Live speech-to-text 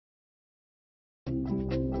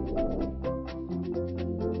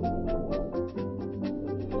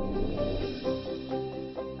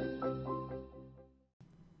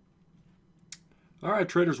All right,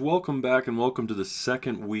 traders, welcome back and welcome to the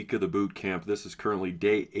second week of the boot camp. This is currently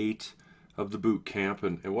day 8 of the boot camp.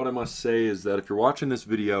 And what I must say is that if you're watching this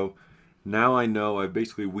video, now I know I've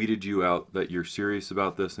basically weeded you out that you're serious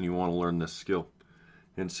about this and you want to learn this skill.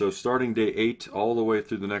 And so starting day 8 all the way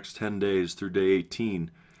through the next 10 days through day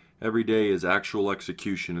 18, every day is actual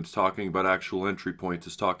execution. It's talking about actual entry points.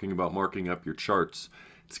 It's talking about marking up your charts.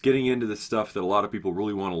 It's getting into the stuff that a lot of people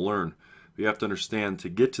really want to learn. We have to understand to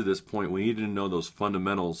get to this point, we need to know those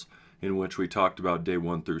fundamentals in which we talked about day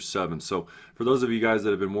 1 through 7. So for those of you guys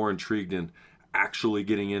that have been more intrigued in actually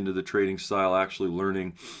getting into the trading style, actually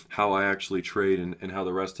learning how I actually trade and how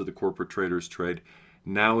the rest of the corporate traders trade,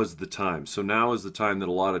 now is the time. So now is the time that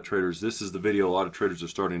a lot of traders, this is the video a lot of traders are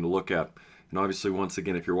starting to look at. And obviously, once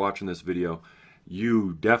again, if you're watching this video,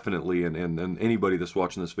 you definitely, and anybody that's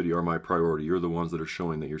watching this video are my priority. You're the ones that are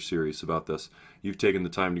showing that you're serious about this. You've taken the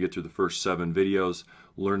time to get through the first 7 videos,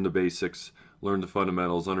 learn the basics, learn the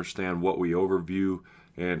fundamentals, understand what we overview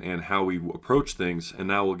and how we approach things, and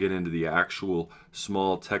now we'll get into the actual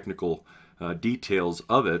small technical details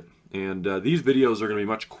of it. And these videos are going to be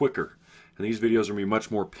much quicker, and these videos are going to be much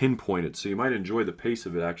more pinpointed, so you might enjoy the pace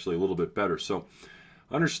of it actually a little bit better. So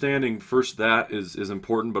understanding first that is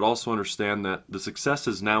important, but also understand that the success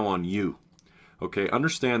is now on you. Okay,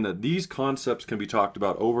 understand that these concepts can be talked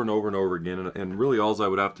about over and over and over again, and really all I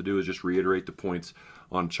would have to do is just reiterate the points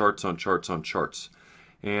on charts on charts on charts.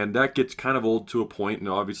 And that gets kind of old to a point, and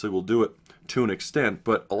obviously we'll do it to an extent,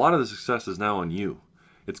 but a lot of the success is now on you.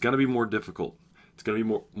 It's going to be more difficult. It's going to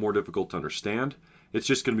be more difficult to understand. It's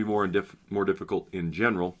just going to be more difficult in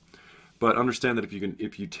general. But understand that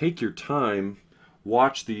if you take your time,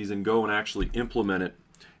 watch these and go and actually implement it,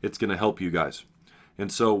 it's going to help you guys.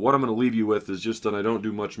 And so what I'm going to leave you with is just that I don't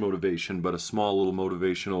do much motivation, but a small little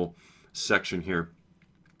motivational section here.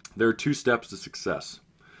 There are 2 steps to success: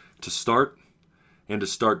 to start and to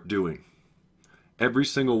start doing. Every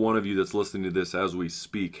single one of you that's listening to this as we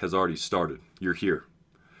speak has already started. You're here.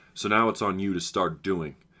 So now it's on you to start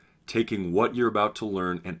doing, taking what you're about to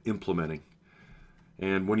learn and implementing.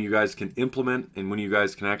 And when you guys can implement, and when you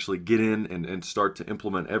guys can actually get in and start to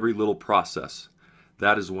implement every little process,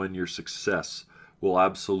 that is when your success will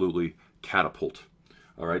absolutely catapult.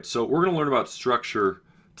 All right, so we're going to learn about structure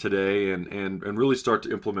today and really start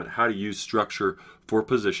to implement how to use structure for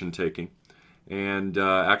position taking, and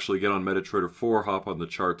actually get on MetaTrader 4, hop on the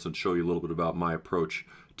charts, and show you a little bit about my approach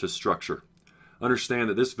to structure. Understand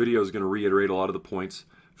that this video is going to reiterate a lot of the points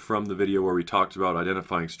from the video where we talked about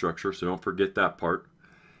identifying structure, so don't forget that part.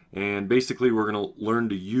 And basically we're going to learn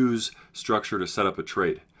to use structure to set up a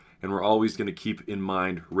trade, and we're always going to keep in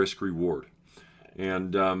mind risk reward.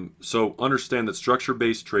 And so understand that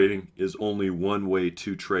structure-based trading is only one way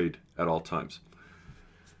to trade at all times.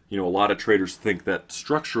 You know, a lot of traders think that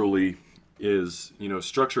structurally is,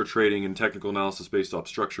 structure trading and technical analysis based off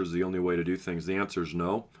structure is the only way to do things. The answer is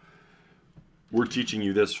no. We're teaching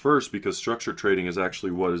you this first because structure trading is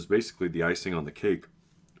actually what is basically the icing on the cake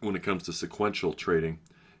when it comes to sequential trading,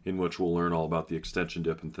 in which we'll learn all about the extension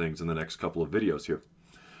dip and things in the next couple of videos here.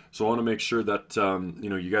 So I want to make sure that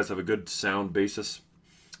you guys have a good sound basis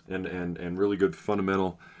and really good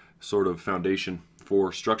fundamental sort of foundation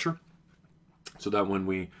for structure, so that when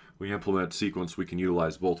we implement sequence, we can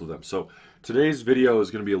utilize both of them. So today's video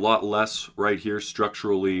is going to be a lot less right here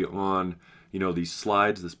structurally on these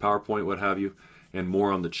slides, this PowerPoint, what have you, and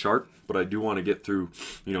more on the chart. But I do want to get through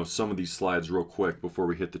some of these slides real quick before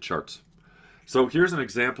we hit the charts. So here's an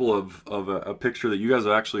example of a picture that you guys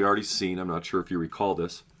have actually already seen. I'm not sure if you recall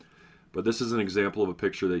this, but this is an example of a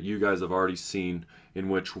picture that you guys have already seen, in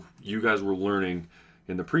which you guys were learning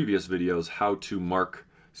in the previous videos how to mark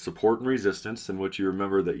support and resistance, in which you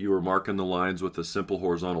remember that you were marking the lines with a simple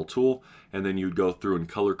horizontal tool, and then you'd go through and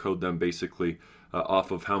color code them basically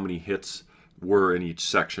off of how many hits were in each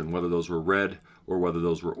section, whether those were red or whether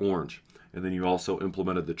those were orange. And then you also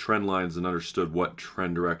implemented the trend lines and understood what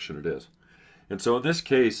trend direction it is. And so in this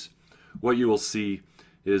case, what you will see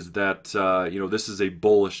is that this is a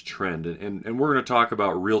bullish trend, and we're going to talk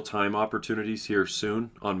about real-time opportunities here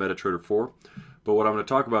soon on MetaTrader 4. But what I'm going to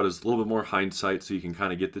talk about is a little bit more hindsight, so you can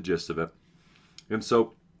kind of get the gist of it. And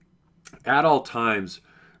so, at all times,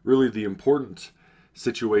 really the important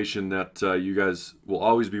situation that you guys will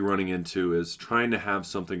always be running into is trying to have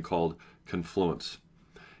something called confluence.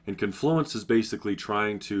 And confluence is basically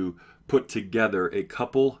trying to put together a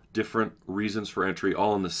couple different reasons for entry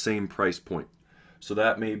all in the same price point. So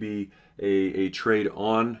that may be a trade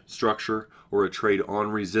on structure or a trade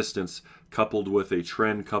on resistance coupled with a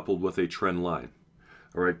trend line.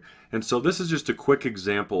 All right, and so this is just a quick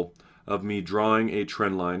example of me drawing a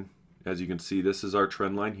trend line. As you can see, this is our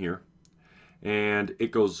trend line here. and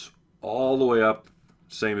it goes all the way up,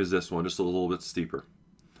 same as this one, just a little bit steeper.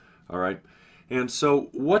 All right. And so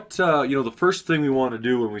what, the first thing we want to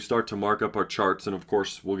do when we start to mark up our charts, and of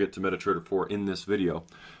course we'll get to MetaTrader 4 in this video,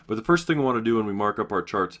 but the first thing we want to do when we mark up our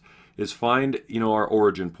charts is find, our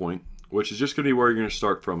origin point, which is just going to be where you're going to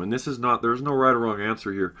start from. And this is not, there's no right or wrong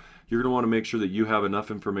answer here. You're going to want to make sure that you have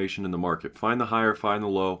enough information in the market. Find the higher, find the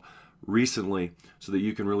low recently so that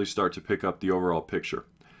you can really start to pick up the overall picture.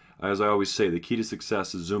 As I always say, the key to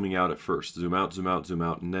success is zooming out at first. Zoom out, zoom out, zoom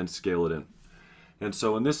out, and then scale it in. And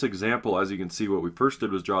so in this example, as you can see, what we first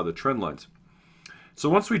did was draw the trend lines. So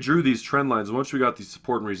once we drew these trend lines, once we got these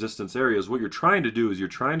support and resistance areas, what you're trying to do is you're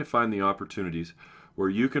trying to find the opportunities where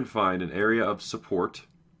you can find an area of support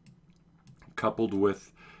coupled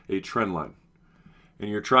with a trend line.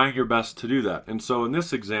 And you're trying your best to do that. And so in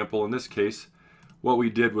this example, in this case, what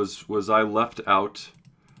we did was I left out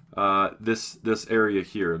this area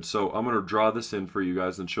here. And so I'm going to draw this in for you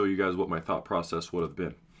guys and show you guys what my thought process would have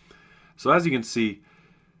been. So as you can see,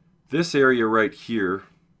 this area right here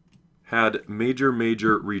had major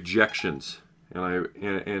rejections,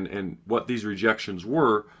 and what these rejections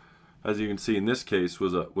were, as you can see in this case,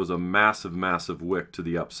 was a massive wick to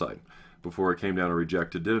the upside before it came down and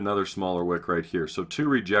rejected. Did another smaller wick right here. So 2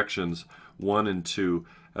 rejections, 1 and 2,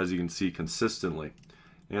 as you can see consistently.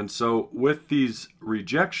 And so with these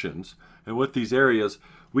rejections and with these areas,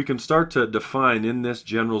 we can start to define in this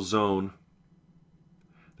general zone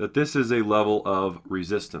that this is a level of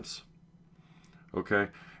resistance. Okay,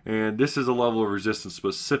 and this is a level of resistance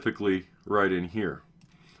specifically right in here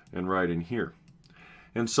and right in here.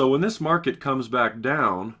 And so when this market comes back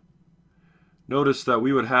down, notice that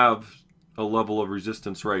we would have a level of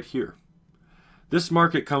resistance right here. This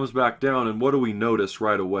market comes back down, and what do we notice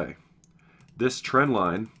right away? This trend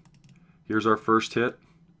line, here's our first hit.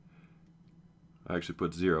 I actually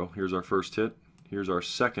put 0. Here's our first hit. Here's our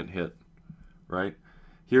second hit, right?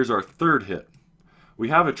 Here's our third hit. We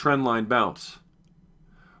have a trend line bounce.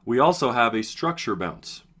 We also have a structure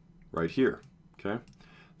bounce right here, okay?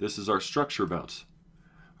 This is our structure bounce,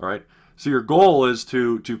 all right? So your goal is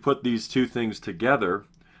to put these two things together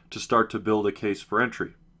to start to build a case for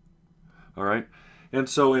entry, all right? And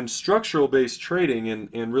so in structural-based trading,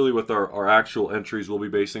 and really with our actual entries, we'll be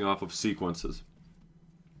basing off of sequences.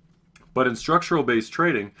 But in structural-based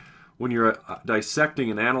trading, when you're dissecting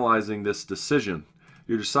and analyzing this decision,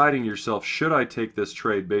 you're deciding to yourself, should I take this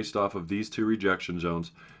trade based off of these 2 rejection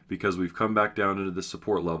zones because we've come back down into the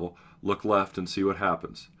support level, look left and see what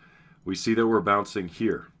happens. We see that we're bouncing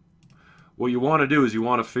here. What you want to do is you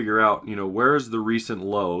want to figure out, where's the recent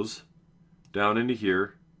lows down into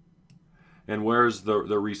here and where's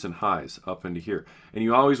the recent highs up into here. And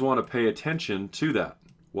you always want to pay attention to that.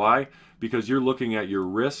 Why? Because you're looking at your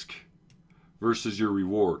risk versus your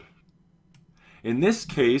reward. In this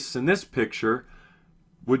case, in this picture,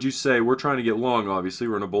 would you say we're trying to get long? Obviously,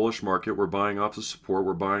 we're in a bullish market. We're buying off of support.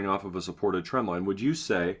 We're buying off of a supported trend line. Would you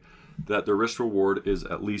say that the risk reward is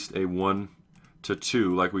at least a 1 to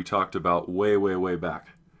 2, like we talked about way back?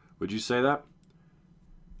 Would you say that?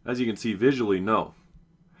 As you can see visually, no.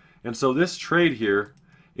 And so this trade here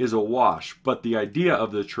is a wash, but the idea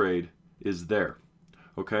of the trade is there.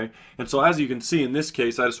 Okay? And so as you can see in this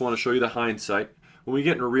case, I just want to show you the hindsight. When we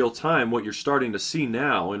get into real time, what you're starting to see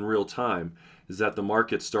now in real time is that the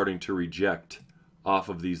market's starting to reject off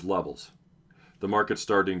of these levels. The market's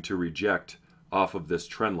starting to reject off of this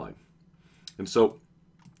trend line. And so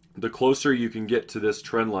the closer you can get to this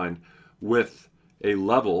trend line with a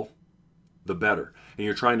level, the better. And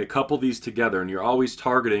you're trying to couple these together, and you're always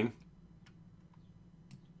targeting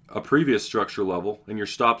a previous structure level, and your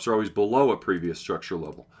stops are always below a previous structure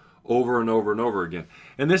level, over and over again.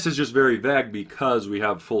 And this is just very vague because we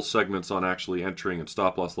have full segments on actually entering and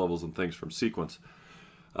stop loss levels and things from sequence.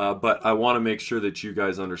 But I want to make sure that you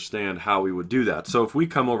guys understand how we would do that. So if we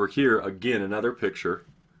come over here, again, another picture,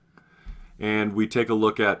 and we take a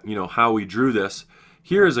look at how we drew this,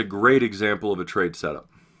 here is a great example of a trade setup.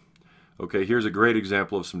 Okay, here's a great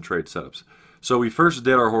example of some trade setups. So we first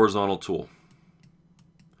did our horizontal tool.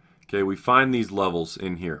 Okay, we find these levels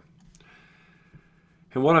in here.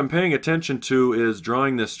 And what I'm paying attention to is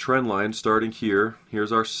drawing this trend line starting here.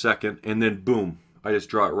 Here's our second, and then boom, I just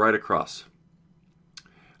draw it right across.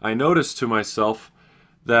 I notice to myself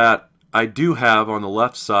that I do have on the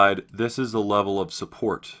left side, this is the level of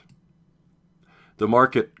support. The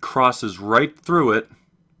market crosses right through it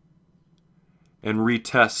and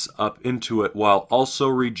retests up into it while also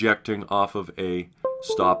rejecting off of a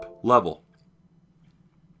stop level.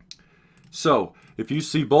 So if you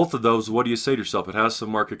see both of those, what do you say to yourself? It has some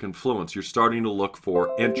market confluence. You're starting to look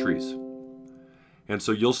for entries. And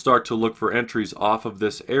so you'll start to look for entries off of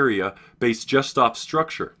this area based just off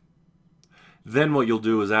structure. Then what you'll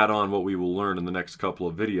do is add on what we will learn in the next couple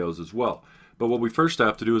of videos as well. But what we first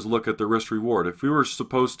have to do is look at the risk reward. If we were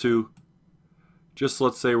supposed to, just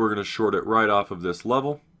let's say we're going to short it right off of this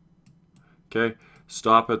level, okay,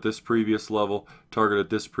 stop at this previous level, target at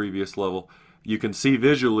this previous level, you can see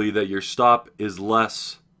visually that your stop is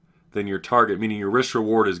less than your target, meaning your risk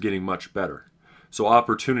reward is getting much better. So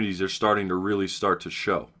opportunities are starting to really start to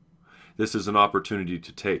show. This is an opportunity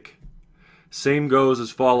to take. Same goes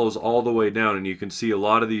as follows all the way down, and you can see a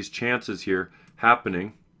lot of these chances here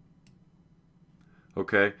happening,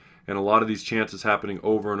 okay, and a lot of these chances happening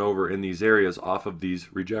over and over in these areas off of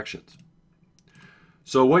these rejections.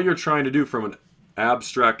 So what you're trying to do from an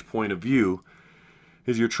abstract point of view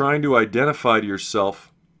is you're trying to identify to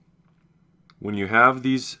yourself when you have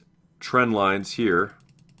these trend lines here,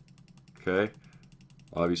 okay,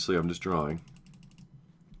 obviously I'm just drawing.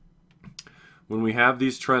 When we have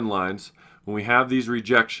these trend lines, when we have these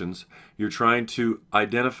rejections, you're trying to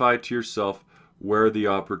identify to yourself where the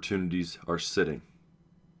opportunities are sitting.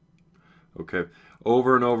 Okay,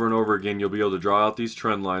 over and over and over again you'll be able to draw out these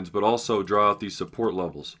trend lines, but also draw out these support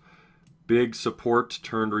levels. Big support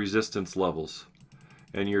turned resistance levels.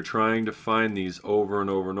 And you're trying to find these over and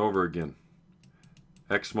over and over again.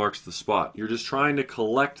 X marks the spot. You're just trying to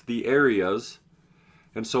collect the areas.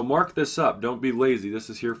 And so mark this up. Don't be lazy. This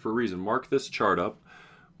is here for a reason. Mark this chart up.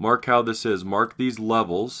 Mark how this is. Mark these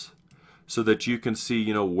levels so that you can see,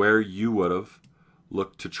 you know, where you would have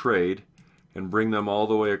looked to trade and bring them all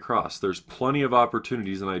the way across. There's plenty of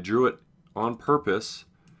opportunities, and I drew it on purpose.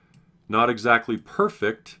 Not exactly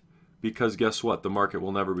perfect, because guess what? The market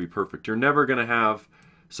will never be perfect. You're never going to have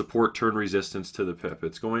support turn resistance to the pip.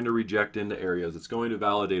 It's going to reject into areas. It's going to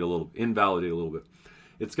invalidate a little bit.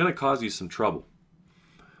 It's going to cause you some trouble.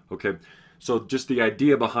 Okay, so just the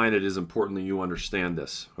idea behind it is important that you understand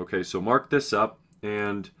this. Okay, so mark this up,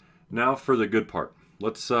 and now for the good part.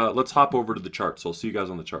 Let's hop over to the charts. So I'll see you guys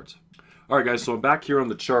on the charts. All right, guys. So I'm back here on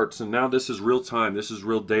the charts, and now this is real time. This is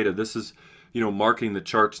real data. This is, you know, marking the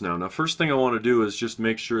charts now. Now, first thing I want to do is just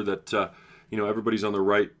make sure that you know, everybody's on the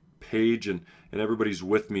right page and everybody's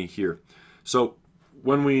with me here. So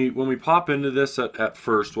when we pop into this at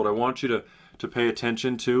first, what I want you to pay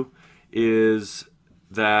attention to is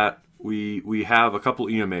that we have a couple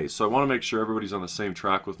EMAs. So I want to make sure everybody's on the same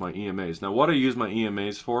track with my EMAs. Now, what I use my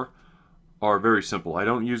EMAs for are very simple. I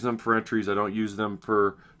don't use them for entries. I don't use them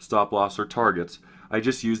for stop loss or targets. I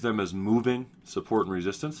just use them as moving support and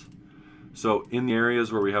resistance. So in the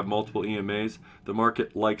areas where we have multiple EMAs, the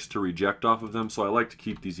market likes to reject off of them, so I like to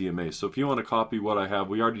keep these EMAs. So if you want to copy what I have,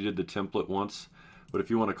 we already did the template once, but if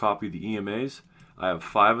you want to copy the EMAs, I have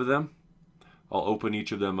 5 of them. I'll open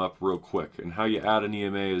each of them up real quick. And how you add an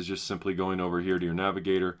EMA is just simply going over here to your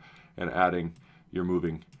navigator and adding your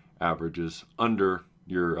moving averages under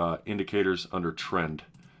your indicators under trend.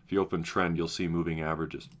 If you open trend, you'll see moving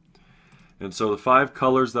averages. And so the 5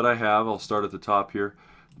 colors that I have, I'll start at the top here.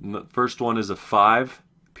 The first one is a 5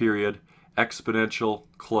 period exponential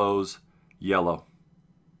close yellow.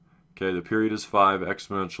 Okay, the period is 5,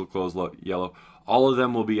 exponential close yellow. All of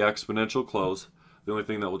them will be exponential close. The only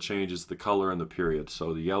thing that will change is the color and the period.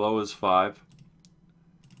 So the yellow is 5.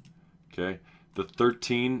 Okay, the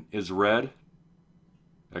 13 is red,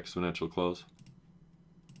 exponential close.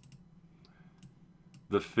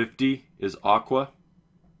 The 50 is aqua.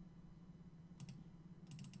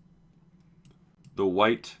 The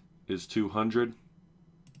white is 200.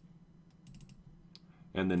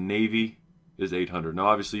 And the navy is 800. Now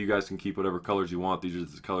obviously you guys can keep whatever colors you want. These are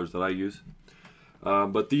the colors that I use.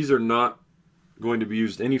 But these are not going to be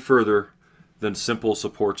used any further than simple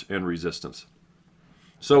support and resistance.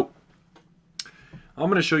 So I'm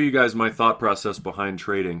going to show you guys my thought process behind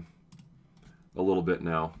trading a little bit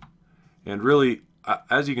now. And really,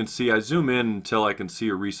 as you can see, I zoom in until I can see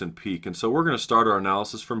a recent peak. And so we're going to start our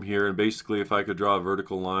analysis from here. And basically, if I could draw a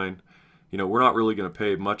vertical line, you know, we're not really going to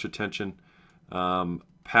pay much attention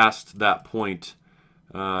past that point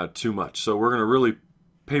too much. So we're going to really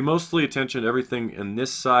pay mostly attention to everything in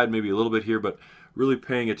this side, maybe a little bit here, but really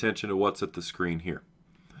paying attention to what's at the screen here.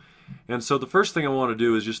 And so the first thing I want to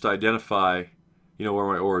do is just identify, you know, where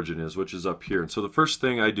my origin is, which is up here. And so the first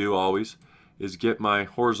thing I do always is get my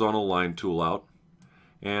horizontal line tool out,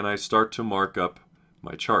 and I start to mark up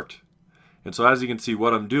my chart. And so as you can see,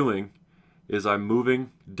 what I'm doing is I'm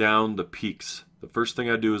moving down the peaks. The first thing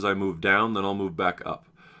I do is I move down, then I'll move back up.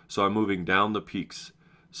 So I'm moving down the peaks.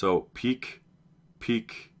 So peak,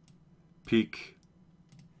 peak, peak,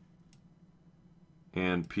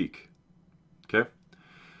 and peak. Okay?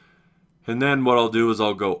 And then what I'll do is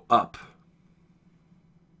I'll go up.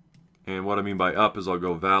 And what I mean by up is I'll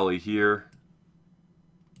go valley here,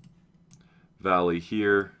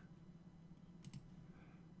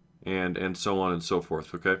 and so on and so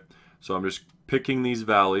forth, okay? So I'm just picking these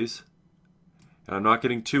valleys, and I'm not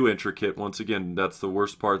getting too intricate. Once again, that's the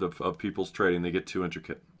worst part of people's trading. They get too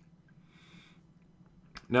intricate.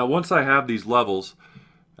 Now, once I have these levels,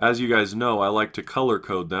 as you guys know, I like to color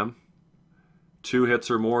code them. 2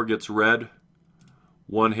 hits or more gets red,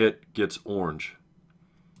 1 hit gets orange,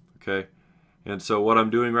 okay? And so what I'm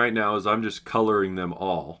doing right now is I'm just coloring them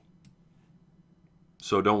all.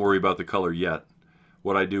 So don't worry about the color yet.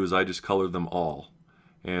 What I do is I just color them all.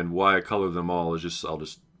 And why I color them all is just, I'll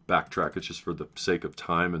just backtrack. It's just for the sake of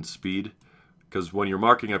time and speed. Because when you're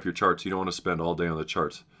marking up your charts, you don't want to spend all day on the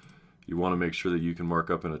charts. You want to make sure that you can mark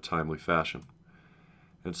up in a timely fashion.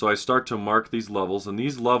 And so I start to mark these levels, and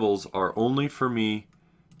these levels are only for me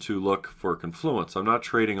to look for confluence. I'm not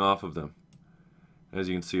trading off of them. As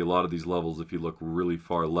you can see, a lot of these levels, if you look really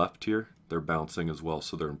far left here, they're bouncing as well,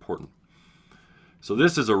 so they're important. So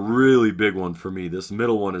this is a really big one for me. This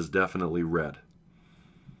middle one is definitely red.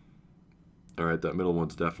 All right, that middle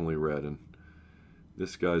one's definitely red, and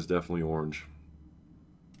this guy's definitely orange.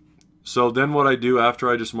 So then what I do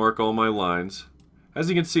after I just mark all my lines, as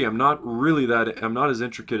you can see, I'm not as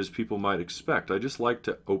intricate as people might expect. I just like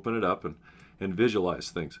to open it up and visualize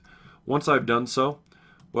things. Once I've done so,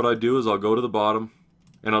 what I do is I'll go to the bottom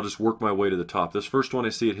and I'll just work my way to the top. This first one I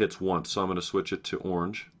see it hits once, so I'm going to switch it to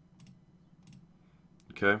orange.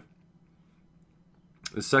 Okay.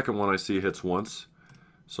 The second one I see it hits once,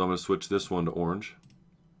 so I'm going to switch this one to orange.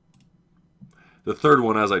 The third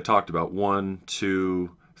one, as I talked about, 1,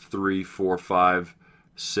 2, 3, 4, 5,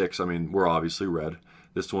 6. I mean, we're obviously red.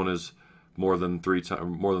 This one is more than three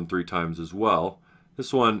times as well.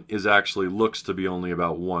 This one is actually looks to be only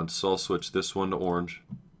about once, so I'll switch this one to orange.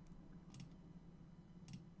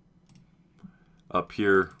 Up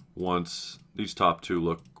here once. These top two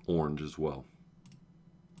look orange as well.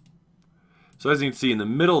 So as you can see, in the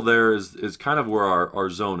middle there is kind of where our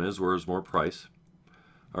zone is, where there's more price.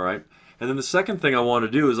 All right. And then the second thing I want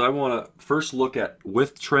to do is I want to first look at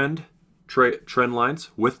with trend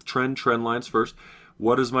lines, with trend lines first.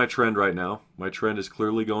 What is my trend right now? My trend is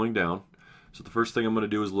clearly going down. So the first thing I'm going to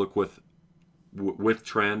do is look with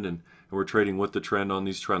trend, and we're trading with the trend on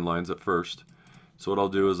these trend lines at first. So what I'll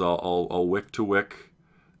do is I'll wick to wick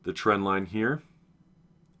the trend line here.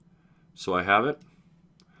 So I have it.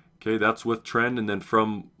 Okay, that's with trend, and then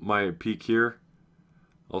from my peak here,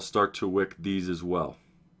 I'll start to wick these as well.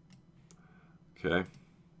 Okay,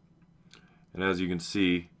 and as you can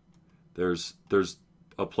see, there's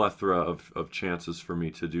a plethora of chances for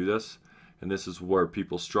me to do this, and this is where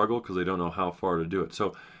people struggle because they don't know how far to do it.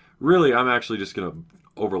 So really, I'm actually just going to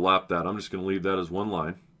overlap that. I'm just going to leave that as one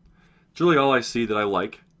line. It's really all I see that I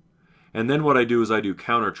like. And then what I do is I do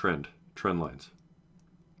counter trend lines.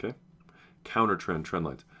 Okay, counter trend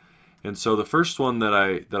lines. And so the first one that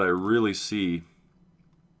I really see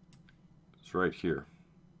is right here.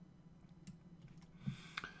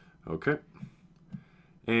 Okay,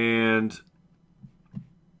 and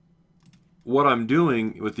what I'm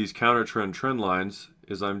doing with these counter trend lines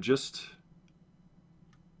is I'm just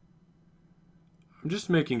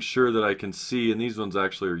making sure that I can see, and these ones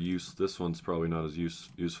actually are this one's probably not as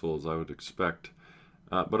useful as I would expect,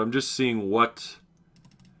 but I'm just seeing what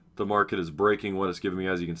the market is breaking, what it's giving me.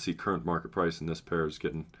 As you can see, current market price in this pair is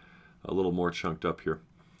getting a little more chunked up here.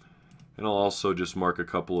 And I'll also just mark a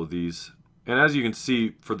couple of these. And as you can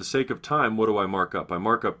see, for the sake of time, what do I mark up? I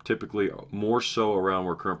mark up typically more so around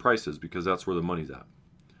where current price is, because that's where the money's at.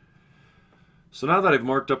 So now that I've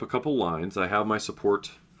marked up a couple lines, I have my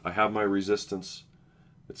support, I have my resistance.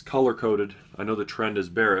 It's color coded. I know the trend is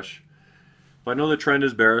bearish. If I know the trend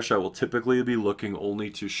is bearish, I will typically be looking only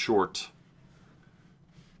to short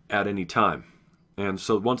at any time. And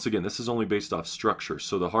so once again, this is only based off structure.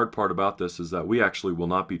 So the hard part about this is that we actually will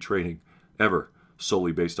not be trading ever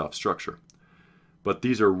solely based off structure. But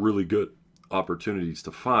these are really good opportunities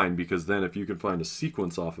to find, because then if you can find a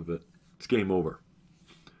sequence off of it, it's game over.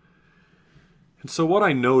 And so what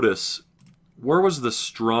I notice, where was the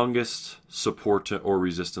strongest support or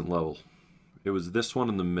resistant level? It was this one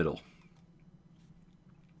in the middle.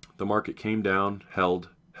 The market came down, held,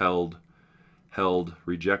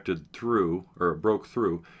 rejected through, or it broke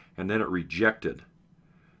through, and then it rejected.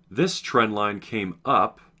 This trend line came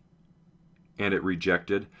up and it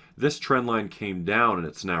rejected. This trend line came down and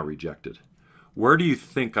it's now rejected. Where do you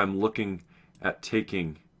think I'm looking at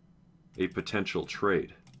taking a potential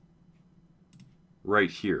trade?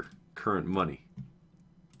 Right here, current money.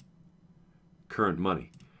 Current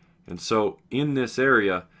money. And so in this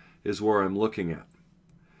area is where I'm looking at.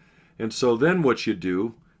 And so then what you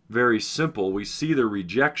do, very simple, we see the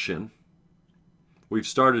rejection. We've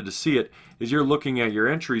started to see it, is you're looking at your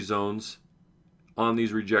entry zones on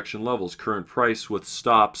these rejection levels. Current price with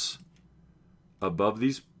stops above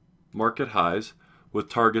these market highs with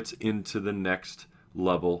targets into the next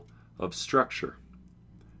level of structure.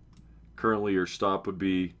 Currently your stop would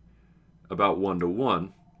be about 1 to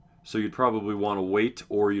 1. So you'd probably want to wait,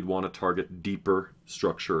 or you'd want to target deeper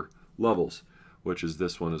structure levels, which is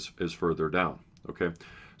this one is further down. Okay,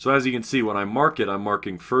 so as you can see, when I mark it, I'm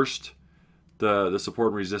marking first the support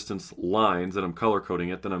and resistance lines, and I'm color coding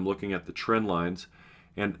it. Then I'm looking at the trend lines,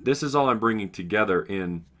 and this is all I'm bringing together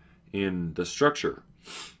in the structure.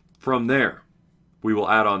 From there, we will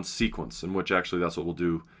add on sequence, in which actually that's what we'll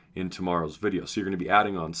do in tomorrow's video. So you're going to be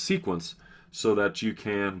adding on sequence so that you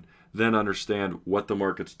can then understand what the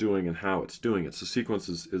market's doing and how it's doing it. So sequence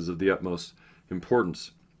is of the utmost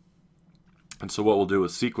importance. And so what we'll do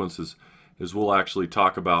with sequence is we'll actually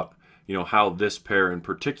talk about, you know, how this pair in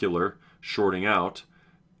particular, shorting out,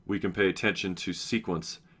 we can pay attention to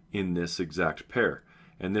sequence in this exact pair.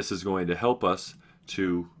 And this is going to help us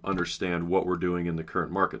to understand what we're doing in the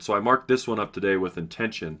current market. So I marked this one up today with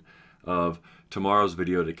intention of tomorrow's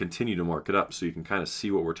video to continue to mark it up so you can kind of see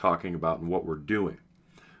what we're talking about and what we're doing.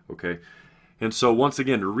 Okay, and so once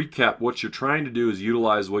again, to recap, what you're trying to do is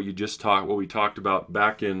utilize what we talked about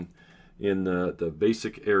back in the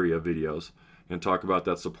basic area videos, and talk about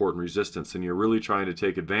that support and resistance. And you're really trying to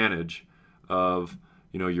take advantage of,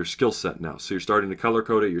 you know, your skill set now. So you're starting to color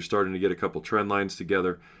code it, you're starting to get a couple trend lines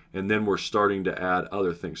together, and then we're starting to add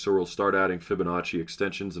other things. So we'll start adding Fibonacci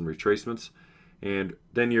extensions and retracements, and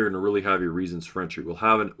then you're going to really have your reasons for entry. We'll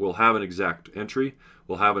have an exact entry,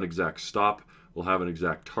 we'll have an exact stop, we'll have an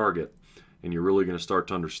exact target, and you're really going to start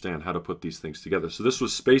to understand how to put these things together. So this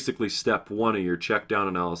was basically step 1 of your check down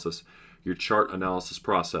analysis, your chart analysis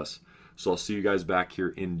process. So I'll see you guys back here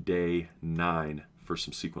in day 9 for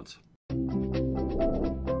some sequence.